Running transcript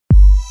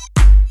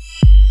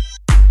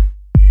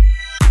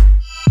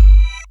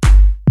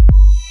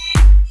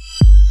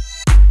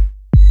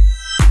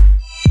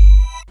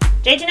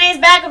JTNA's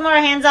back with more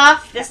hands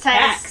off. This time,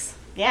 PAX.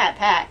 Yeah, at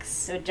PAX.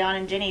 So John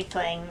and Ginny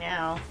playing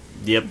now.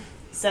 Yep.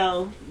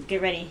 So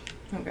get ready.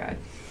 Oh god.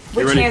 Get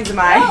Which ready. hands am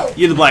I? Oh,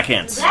 You're the black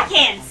hands. black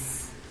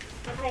hands.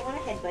 I want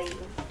to headbutt you.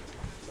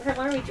 I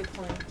want to reach your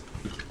point.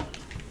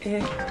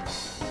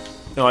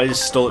 No, I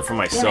just stole it from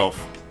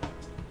myself.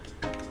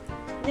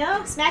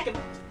 No, smack him.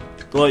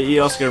 Well,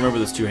 you also gotta remember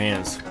those two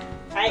hands.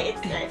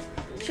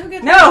 She'll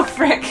get. No,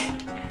 frick.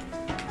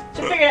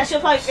 She'll figure it out. She'll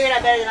probably figure it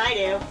out better than I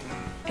do.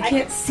 I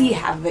can't see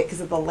half of it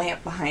because of the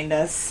lamp behind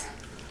us.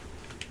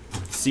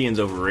 Seeing's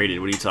overrated.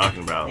 What are you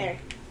talking about? There,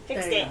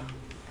 fixed There you it. go.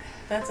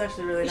 That's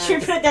actually really You nice. should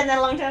have put that in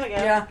a long time ago.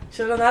 Yeah,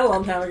 should have done that a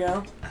long time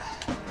ago.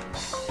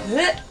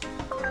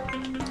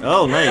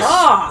 Oh, nice.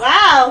 Oh,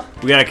 Wow.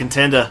 We got a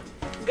contender.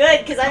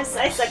 Good, because I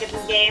suck at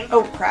this game.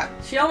 Oh crap.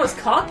 she almost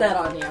caught that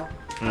on you.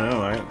 Oh,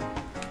 alright. You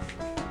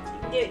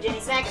can do it, Ginny.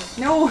 Smack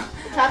him. No.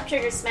 The top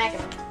trigger, smack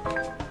him.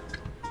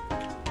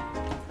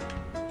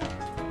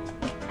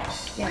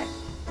 Damn it.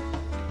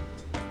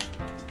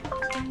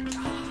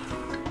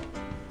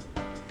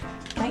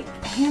 My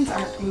hands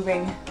aren't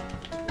moving.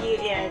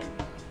 Yeah.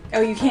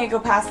 Oh, you can't go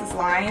past this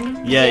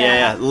line?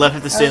 Yeah. Left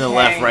has to stay on the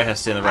left, Okay. right has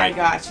to stay on the I right.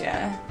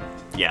 gotcha.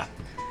 Yeah.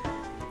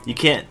 You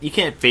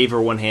can't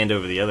favor one hand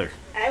over the other.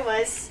 I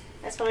was.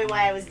 That's probably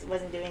why I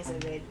wasn't doing so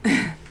good.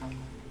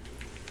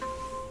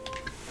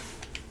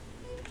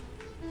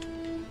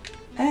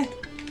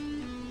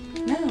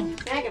 No.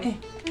 Smack him.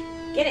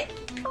 Get it.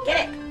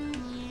 Get it.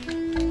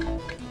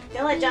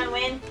 Don't let John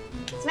win.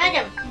 Smack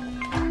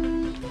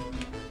him.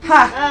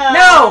 Ha! Oh.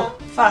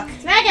 No! Fuck.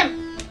 Smack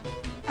him.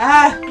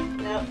 Ah!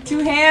 Nope. Two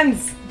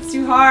hands. It's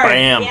too hard.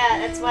 Bam. Yeah,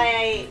 that's why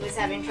I was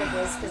having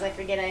troubles, because I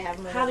forget I have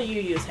more. How do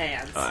you use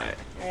hands? Alright.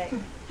 Alright.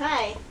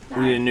 Hi.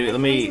 We need a new.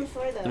 Let me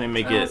Before, though.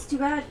 make Oh, it it's too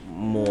bad.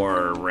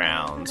 more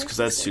rounds because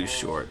that's too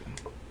short.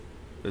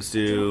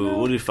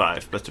 We'll do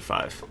 5. Best of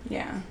 5.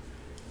 Yeah.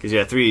 Because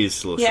yeah, 3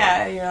 is a little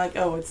Yeah, you're like,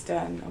 oh, it's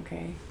done.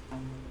 Okay.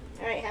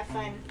 Alright, have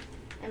fun.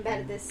 I'm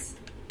bad at this.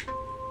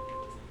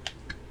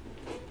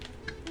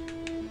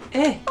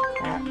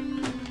 Crap.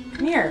 Come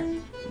here,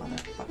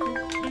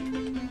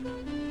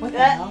 motherfucker. What the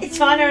hell?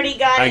 John already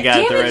got it. I got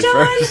Damn the it, red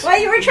John! first. Well,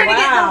 you were trying to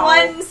get Wow. the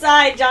one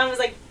side. John was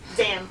like,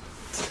 damn.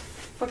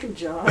 Fucking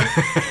John.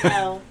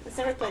 No. Let's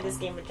never play this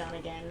game with John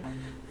again.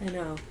 I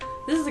know.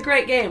 This is a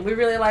great game. We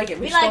really like it.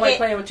 We We just don't like like it.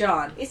 playing with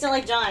John. You still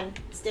like John.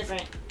 It's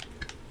different.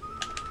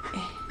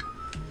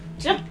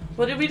 John.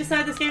 What did we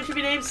decide this game should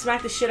be named?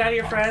 Smack the shit out of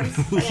your friends?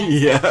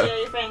 Yeah.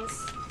 Your friends.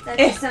 That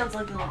just sounds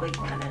like Little Big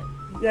Planet.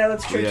 Yeah,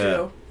 that's true Yeah.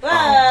 too. Whoa.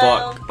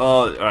 Oh fuck.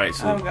 Oh, alright.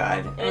 So Oh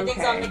god.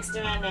 Everything's all Okay. mixed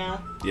around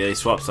now. yeah, they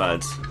swap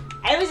sides.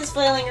 I was just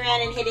flailing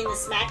around and hitting the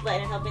smack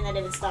button and hoping that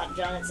it would stop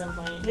John at some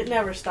point. It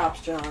never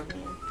stops John. Yeah.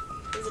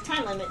 There's a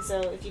time limit,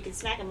 so if you could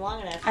smack him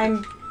long enough. I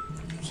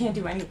can't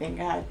do anything,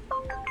 god.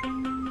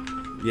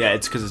 Yeah,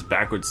 it's because it's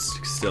backwards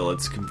still.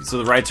 So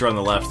the rights are on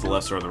the left, the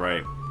lefts are on the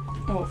right.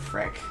 Oh,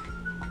 frick.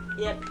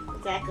 Yep,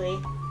 exactly.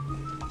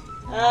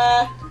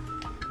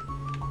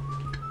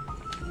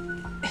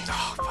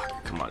 Oh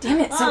fuck! Come on. Damn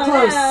it, so oh,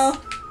 close. No.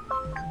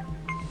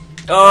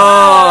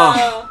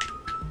 Oh.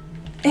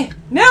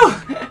 No!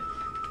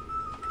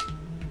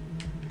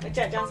 Watch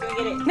out, John's gonna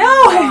get it. No!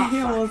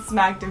 I almost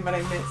smacked him, but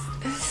I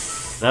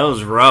missed. That was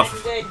That's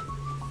rough. good.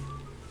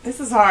 This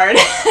is hard.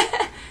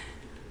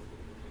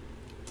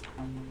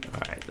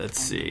 Alright, let's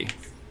see.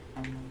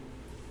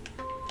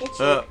 Hit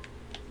you. Up.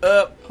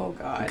 Oh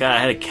god. God, I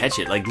had to catch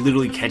it. Like,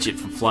 literally catch it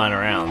from flying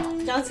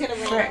around. John's gonna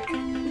win. Frick.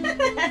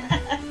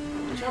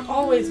 John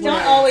always wins.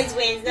 John always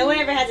wins. No one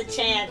ever has a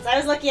chance. I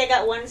was lucky I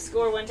got one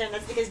score one time.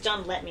 That's because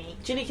John let me.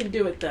 Ginny can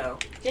do it though.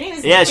 Jenny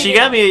was. Yeah, she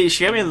got me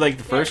like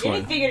the first Jenny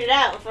one. figured it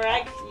out before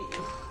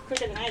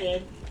quicker than I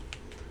did.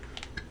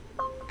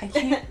 I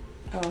can't.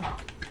 Oh.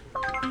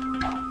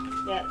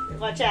 Yeah,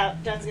 watch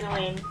out. John's gonna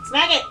win.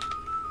 Smack it!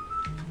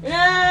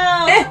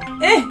 No!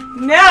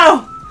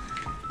 No!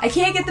 I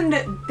can't get them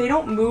to. They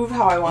don't move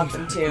how I want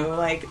them to.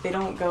 Like, they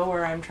don't go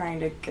where I'm trying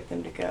to get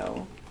them to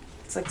go.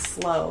 It's like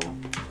slow.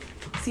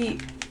 See,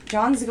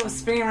 John's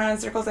spinning around in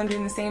circles. I'm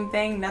doing the same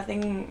thing.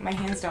 Nothing. My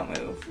hands don't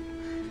move.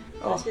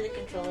 Must Oh. be the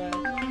controller.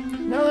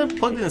 No, they're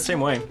plugged in the same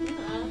way.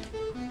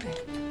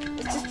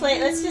 Let's just play.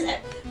 Let's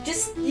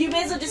just. You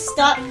may as well just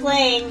stop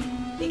playing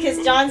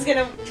because John's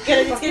gonna. It's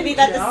gonna be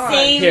about the John,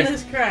 same. Here.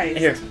 Jesus Christ.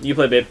 Here, you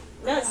play, babe.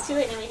 No, it's too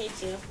late now. I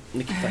hate you.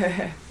 Nikki,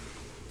 play.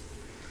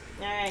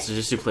 All right. So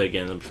just you play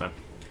again, it'll be fun.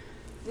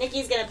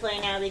 Nikki's gonna play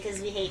now because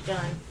we hate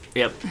John.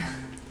 Yep.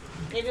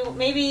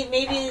 Maybe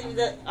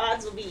the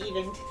odds will be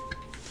evened.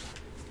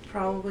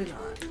 Probably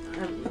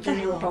not.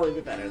 Ginny will probably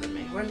be better than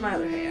me. Where's my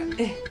other hand?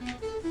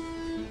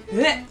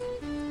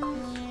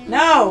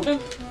 No!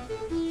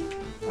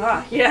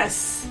 Ah,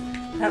 yes!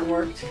 That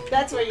worked.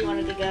 That's where you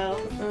wanted to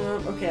go.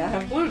 Okay, I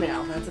have blue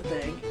now. That's a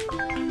thing.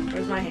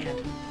 Where's my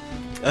hand?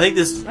 I think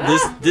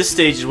this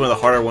stage is one of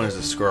the harder ones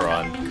to score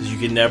on because you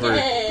can never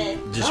Yeah.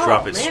 just Oh,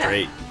 drop it man.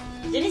 straight.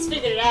 Jenny's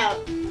figured it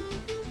out.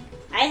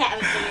 I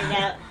haven't figured it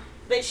out,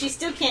 but she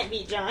still can't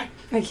beat John.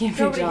 I can't beat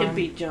Nobody John. can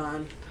beat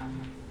John.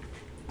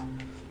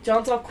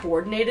 John's all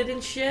coordinated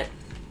and shit.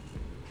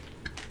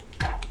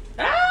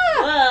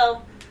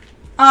 Whoa.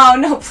 Oh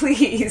no,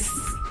 please.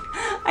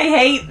 I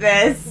hate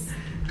this.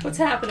 What's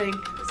happening?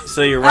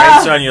 So your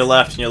right's on your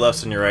left and your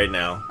left's on your right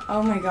now.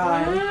 Oh my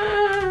god.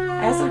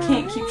 I also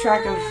can't keep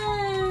track of...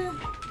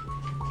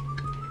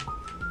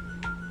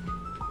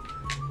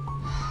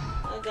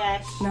 Oh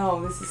gosh.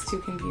 No, this is too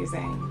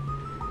confusing.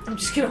 I'm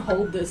just gonna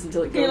hold this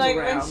until it You're goes like,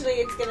 around. eventually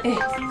it's gonna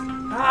fix.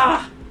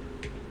 Ah!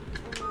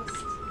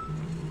 Almost.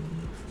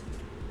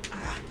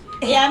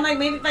 Yeah, I'm like,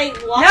 maybe if I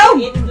walk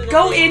it into the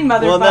Go thing. in,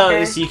 motherfucker. Well,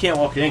 no, so you can't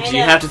walk it in because I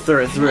you know. have to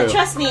throw it through.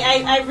 Trust me,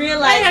 I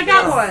realized Hey, I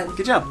got this. one!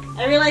 Good job.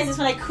 I realized this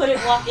when I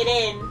couldn't walk it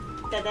in,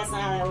 that's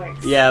not how that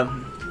works. Yeah.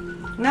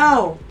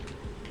 No.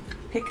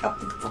 Pick up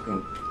the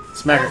fucking...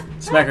 Smack her.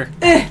 Smack her.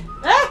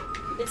 Ah!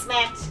 You've been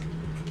smacked.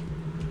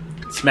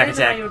 Smack What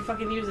am I attack. even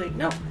fucking using?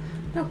 No.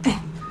 No.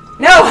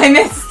 No, I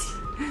missed.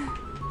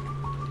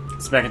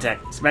 Smack attack.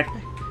 Smack.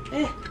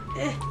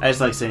 I just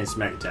like saying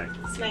smack attack.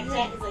 Smack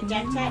attack is like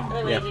jack attack.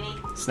 Other way, Yep. Ginny.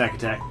 Snack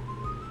attack.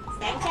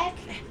 Snack attack?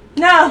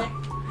 No.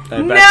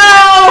 Back.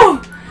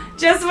 No.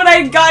 Just when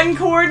I'd gotten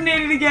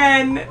coordinated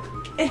again.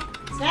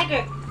 Smack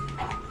her.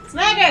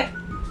 Smack her!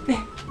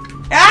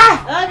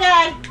 Ah. Oh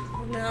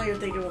god! Now you're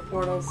thinking of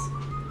portals.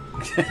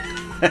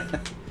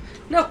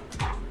 Nope.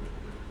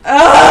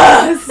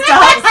 Ugh,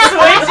 stop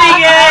switching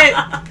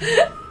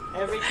it.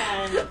 Every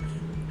time.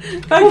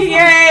 Fucking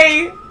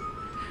A.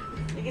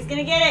 Think he's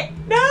gonna get it.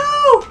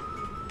 No.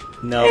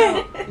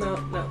 No. No,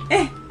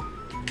 no.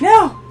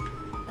 No.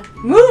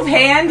 Move,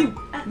 hand, you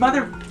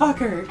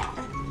motherfucker.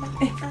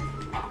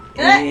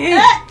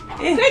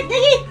 Quick,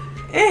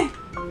 Diggy!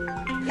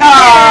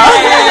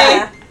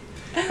 Aw.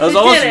 That was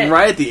almost did it.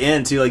 right at the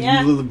end, too. Like,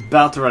 Yeah. you were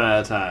about to run out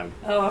of time.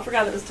 Oh, I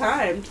forgot it was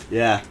timed.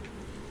 Yeah.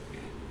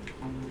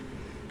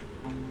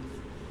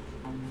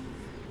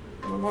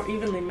 We're more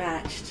evenly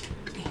matched.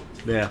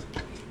 Yeah.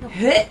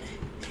 Dang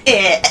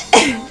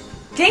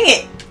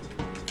it.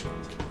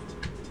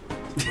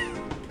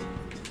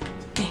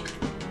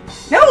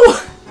 No.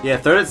 Yeah,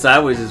 throw it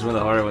sideways is one of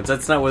the harder ones.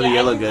 That's not where the Yeah,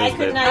 yellow I goes, could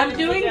but... not- I'm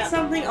doing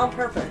something on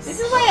purpose. This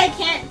is why I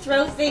can't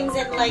throw things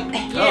in, like,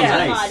 nice.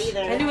 mod either.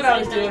 I knew what I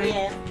was It's like, doing.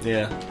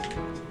 yeah. Yeah.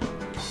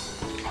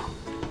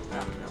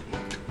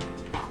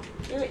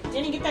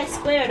 Jenny, get that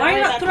square. Why are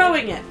you Don't not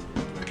worry throwing it?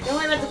 about Don't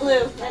worry about the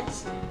blue.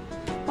 That's...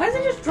 Why is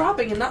it just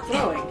dropping and not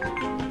throwing?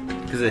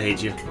 Because it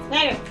hates you.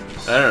 Smack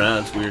her. I don't know,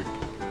 it's weird.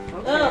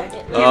 Oh,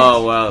 Okay.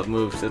 Oh, wow, it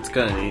moves. That's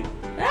kind of neat.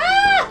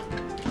 Ah!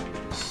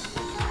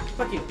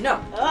 Fuck you.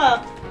 No.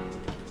 Oh.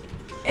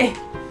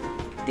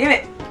 Damn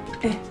it.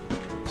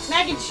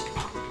 Smackage.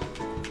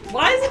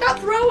 Why is it not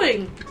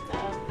throwing?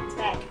 Uh-oh. It's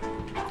back.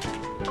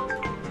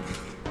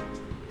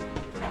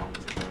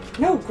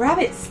 No, grab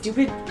it,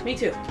 stupid. Me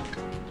too.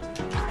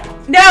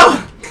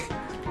 No.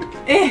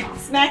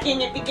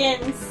 Smacking it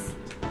begins.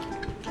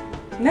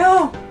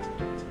 No.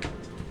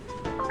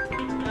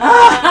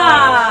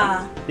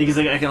 Ah! Because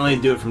like, I can only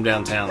do it from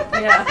downtown.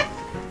 Yeah.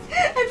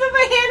 I put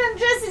my hand on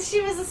Jess and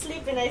she was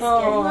asleep and I scared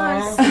Oh.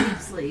 her.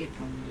 Sleep.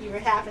 You were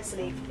half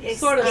asleep. It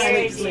Sort of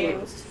scared sleep.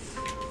 you.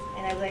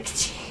 And I was like,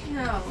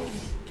 No.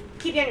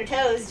 keep you on your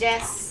toes,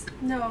 Jess.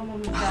 No, I'm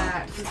on my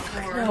back.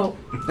 No.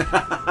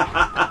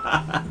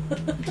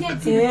 You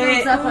can't see the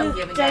thumbs up I'm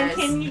giving, Jen, guys.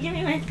 can you give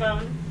me my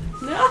phone?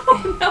 No,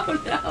 no,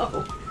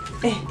 no.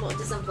 Well,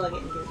 just unplug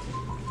it and give it to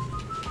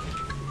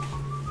me.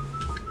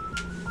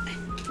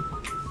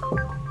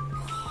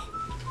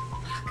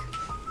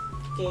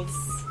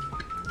 Gaze.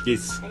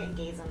 Yes. I got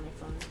gaze on my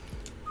phone.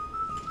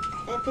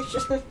 And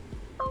pictures of...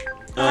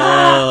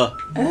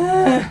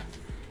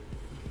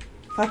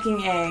 Fucking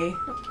A.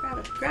 No, grab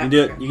it. Grab You can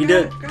do it. You can do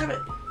it. Grab it.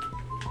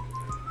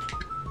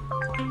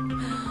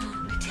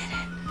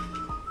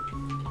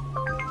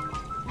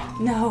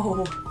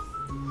 No.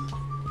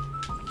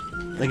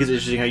 I think it's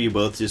interesting how you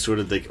both just sort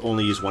of like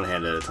only use one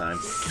hand at a time.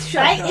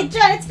 Right?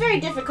 It's very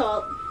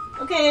difficult.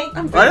 Okay?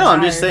 I'm I know,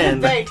 I'm just saying.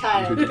 I'm very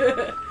tired.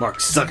 Mark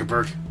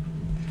Zuckerberg.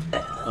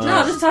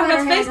 No, just talk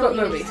about Better Facebook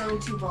handle movies. his own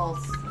 2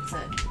 balls. That's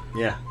it.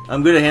 Yeah,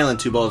 I'm good at handling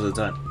 2 balls at a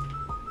time.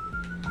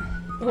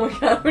 Oh my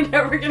god, we're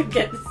never gonna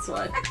get this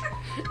one.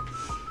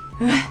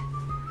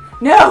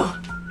 No.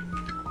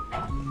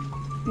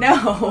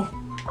 No.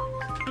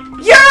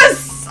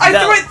 Yes! I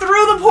That- threw it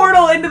through the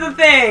portal into the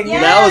thing. Yeah.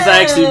 That was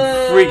actually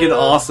freaking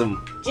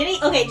awesome.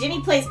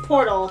 Jenny plays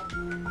Portal.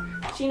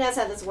 She knows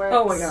how this works.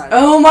 Oh my god.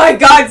 Oh my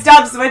god,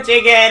 stop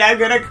switching it. I'm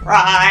gonna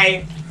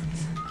cry.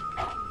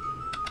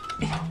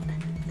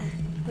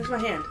 Where's my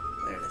hand?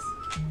 There it is.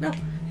 No.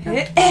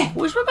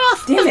 Where's my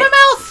mouth? Damn it.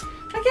 mouth?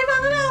 I can't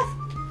find my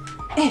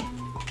mouth.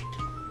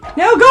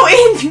 No, go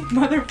in, you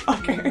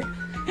motherfucker.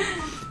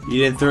 You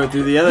didn't throw it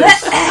through the others.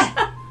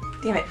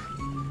 Damn it.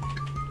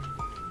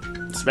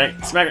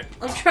 Smack it.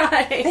 I'm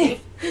trying.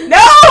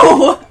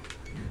 No!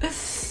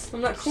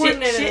 I'm not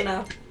coordinated shit.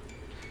 enough.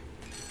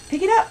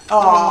 Pick it up.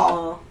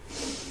 Oh,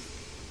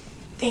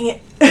 dang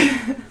it.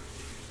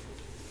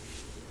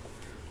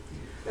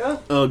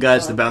 Oh,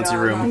 guys, the bouncy God.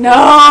 room.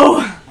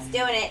 No! It's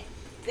doing it.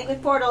 Think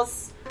with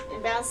portals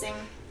and bouncing.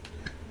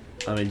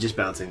 I mean, just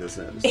bouncing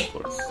doesn't have this, of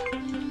course.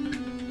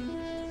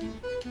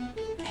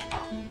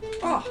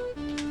 Oh.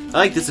 I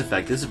like this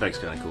effect. This effect's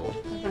kind of cool.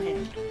 My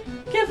hand.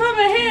 Can't find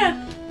my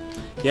hand.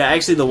 Yeah,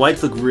 actually, the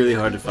whites look really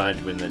hard to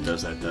find when it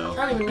does that, though.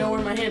 I don't even know where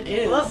my hand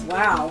is. Whoop.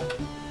 Wow.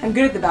 I'm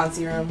good at the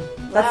bouncy room.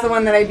 That's the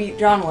one that I beat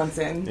John once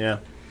in. Yeah.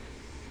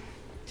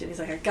 Jenny's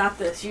like, I got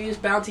this. You use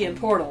bounty and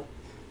portal.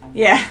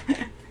 Yeah.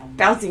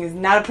 Bouncing is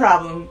not a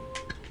problem.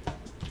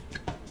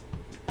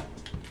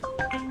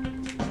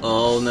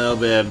 Oh no,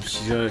 babe.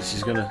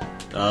 She's gonna.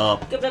 Oh.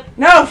 Go, go.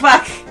 No,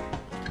 fuck!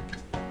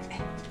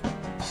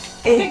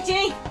 Quick,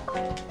 Ginny.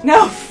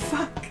 No,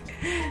 fuck.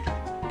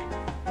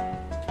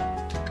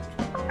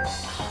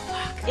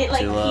 It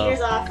like Too low.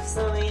 peters off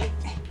slowly.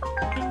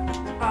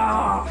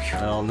 Oh.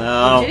 Oh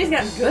no. Jenny's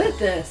gotten good at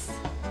this.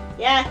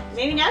 Yeah,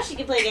 maybe now she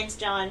can play against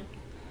John.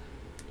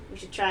 We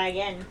should try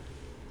again.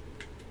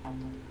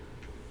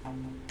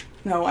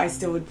 No, I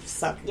still would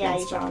suck Yeah,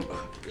 against John.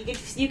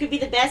 You could be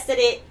the best at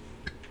it,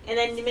 and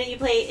then the minute you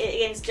play it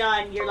against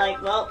John, you're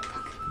like, well,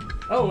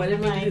 Oh, I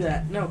didn't mean to do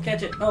that. No,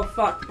 catch it. Oh,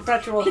 fuck.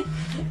 Perpetual.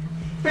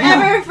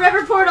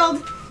 forever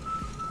portaled.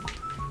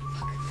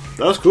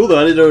 That was cool though.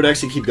 I didn't know it would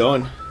actually keep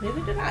going. Neither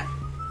did I.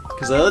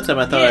 Because the other time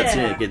I thought I'd seen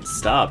Yeah. it get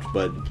stopped,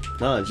 but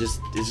no, it's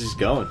just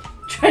going.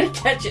 Try to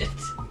catch it.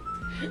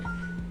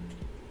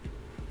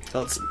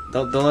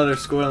 Don't let her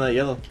score on that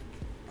yellow.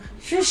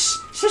 Shush,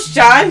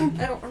 John.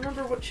 I don't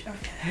remember which.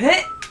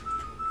 Okay.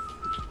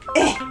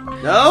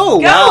 No, Go!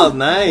 wow,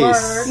 nice.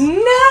 Word. No.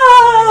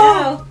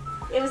 No,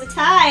 it was a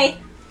tie.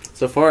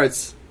 So far,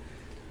 it's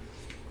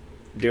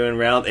doing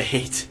round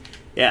 8.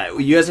 Yeah,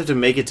 you guys have to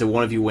make it to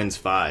one of you wins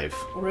 5.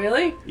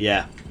 Really?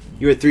 Yeah,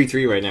 you're at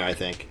 3-3 right now, I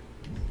think.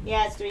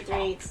 Yeah, it's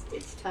 3-3.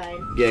 It's tied.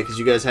 Yeah, because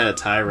you guys had a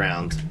tie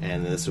round,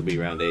 and this will be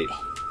round 8.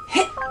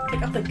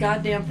 Pick up the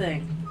goddamn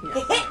thing.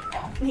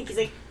 Yeah. He's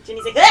like,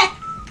 Ginny's like,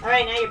 ah! All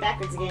right, now you're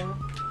backwards again.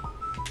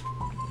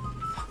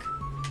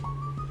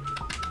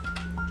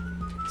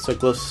 So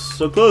close,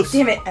 so close.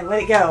 Damn it! I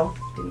let it go.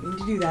 Didn't mean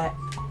to do that.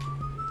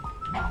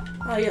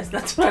 Oh, yes,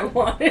 that's what I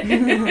wanted.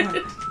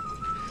 That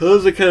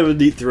was a kind of a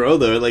neat throw,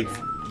 though. It, like,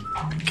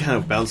 kind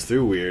of bounced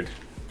through weird.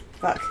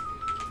 Fuck.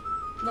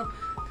 No,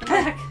 come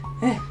back.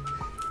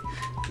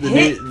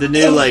 The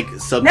new like,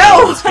 subtitle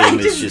No! of this game I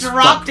is just just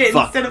dropped fuck, it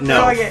fuck, instead of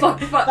no. throwing it. Fuck,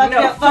 fuck, Fuck,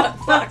 no, no, fuck,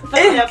 fuck,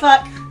 no,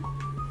 fuck.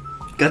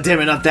 God damn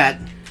it, not that.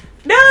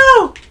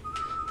 No!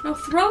 No,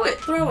 throw it,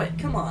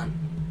 come on.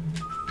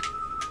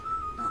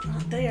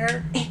 Not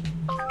there.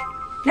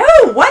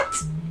 No!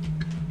 What?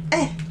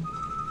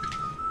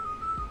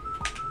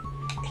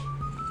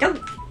 Go.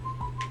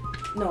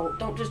 No,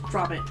 don't just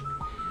drop it.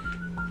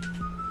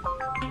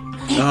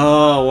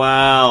 Oh,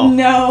 wow.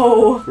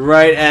 No.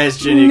 Right as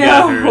Ginny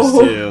got hers,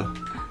 No. too.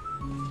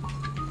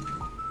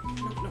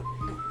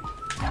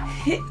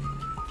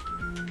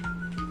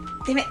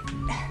 Damn it.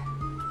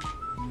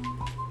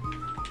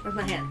 Where's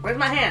my hand? Where's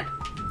my hand?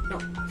 No,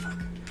 fuck.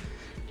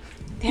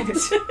 Damn it.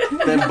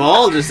 That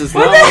ball just is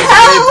What not the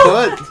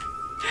where it's hell? put.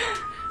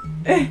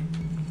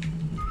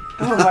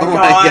 Oh my Oh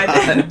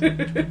god.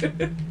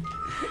 God.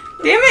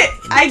 Damn it!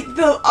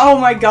 Oh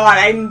my god,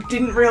 I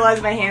didn't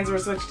realize my hands were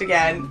switched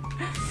again.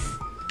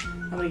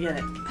 I'm gonna get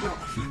it.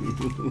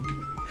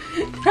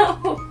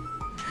 No.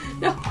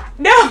 No.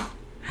 No!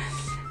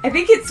 I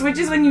think it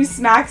switches when you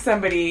smack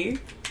somebody.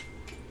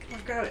 Come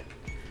on, grab it.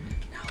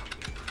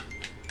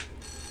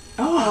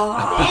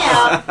 Oh.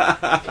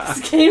 Damn.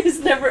 This game is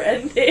never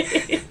ending.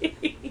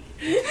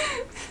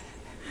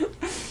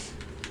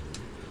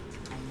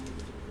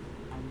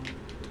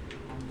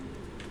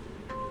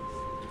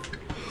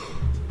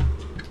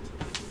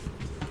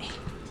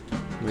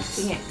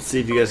 Let's Dang it. see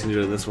if you guys can do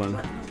it in this one.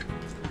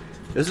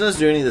 This one doesn't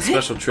do any of the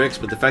special tricks,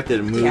 but the fact that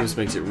it moves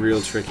makes it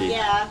real tricky.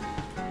 Yeah.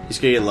 You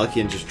just gotta get lucky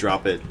and just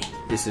drop it,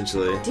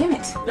 essentially. Damn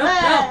it.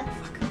 Ah.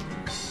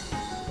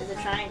 There's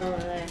a triangle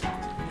over there.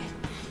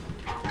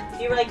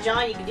 If you were like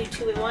John, you could do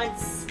 2 at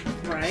once.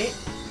 Right?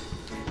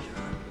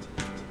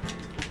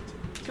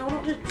 No,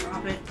 don't just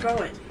drop it. Throw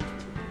it.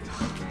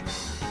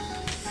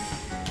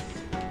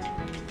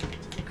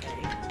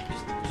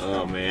 Okay.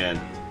 Oh, man.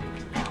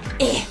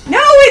 No,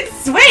 it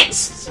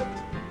switched!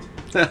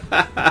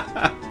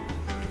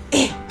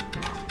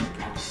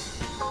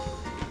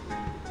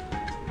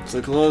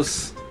 So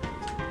close.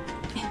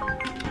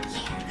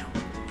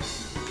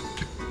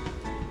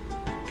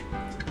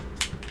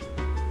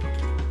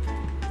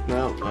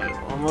 No,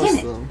 almost Damn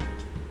it. though.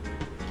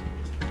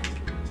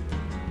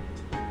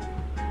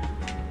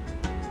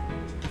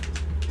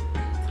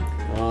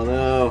 Oh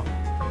no.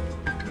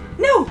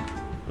 No!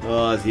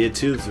 Oh, he had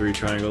 2 of 3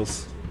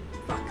 triangles.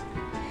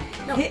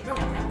 No, Hit. no.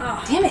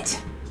 Ah. Damn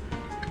it!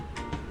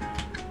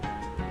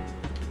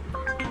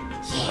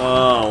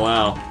 Oh,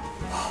 wow.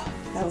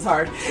 That was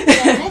hard.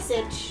 That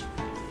message.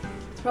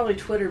 It's probably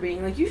Twitter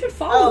being like, you should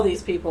follow Oh,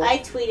 these people. I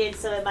tweeted,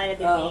 so it might have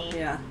been Oh, me.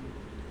 yeah.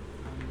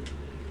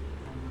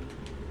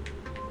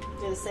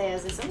 Just say, I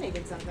was like, somebody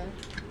did something.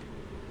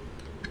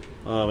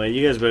 Oh man,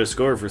 you guys better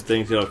score for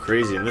things get all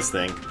crazy in this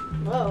thing.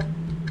 Whoa.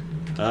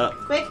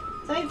 Quick,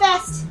 something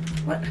fast.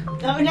 What?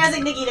 No, now it's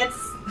like, Nikki, that's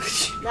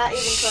not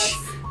even close.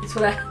 That's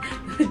what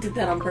I did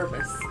that on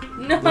purpose.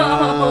 No!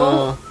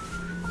 No.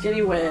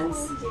 Jenny wins.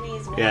 Oh, Ginny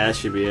Japanese one. Yeah, that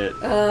should be it.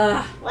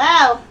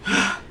 Wow.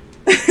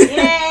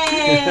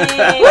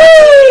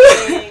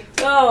 Yay!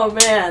 Oh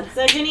man.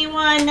 So Jenny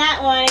won that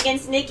one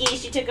against Nikki.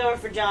 She took over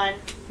for John.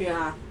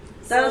 Yeah.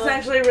 That was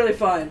actually really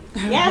fun.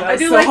 Yeah. I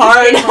do so like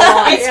hard. this game a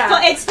lot. Yeah.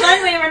 It's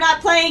fun when we're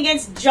not playing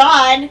against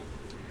John.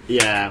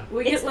 Yeah.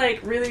 We get like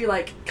really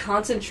like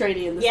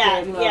concentrating in this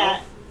Yeah, game though.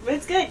 yeah. But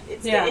it's good.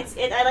 It's Yeah.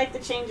 good. I like the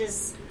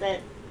changes that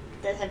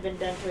have been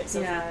done to it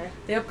so far.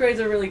 The upgrades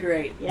are really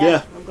great.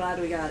 Yeah. I'm glad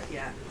we got it,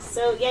 yeah.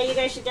 So yeah, you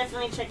guys should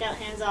definitely check out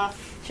Hands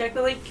Off. Check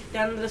the link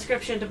down in the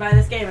description to buy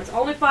this game. It's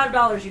only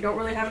 $5. You don't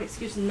really have an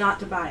excuse not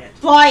to buy it.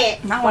 Buy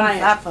it. Not Buy one it.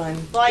 that fun.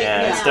 Buy it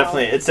Yeah, now.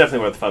 it's definitely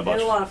worth $5.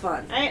 It's a lot of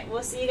fun. All right,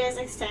 we'll see you guys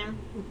next time.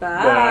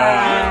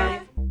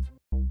 Bye.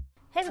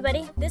 Hey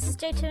everybody, this is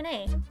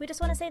J2A. We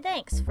just want to say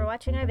thanks for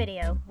watching our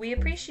video. We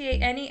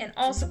appreciate any and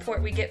all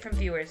support we get from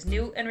viewers,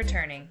 new and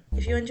returning.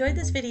 If you enjoyed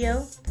this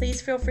video,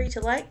 please feel free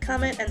to like,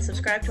 comment, and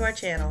subscribe to our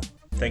channel.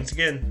 Thanks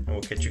again, and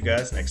we'll catch you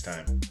guys next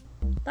time.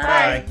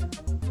 Bye. Bye.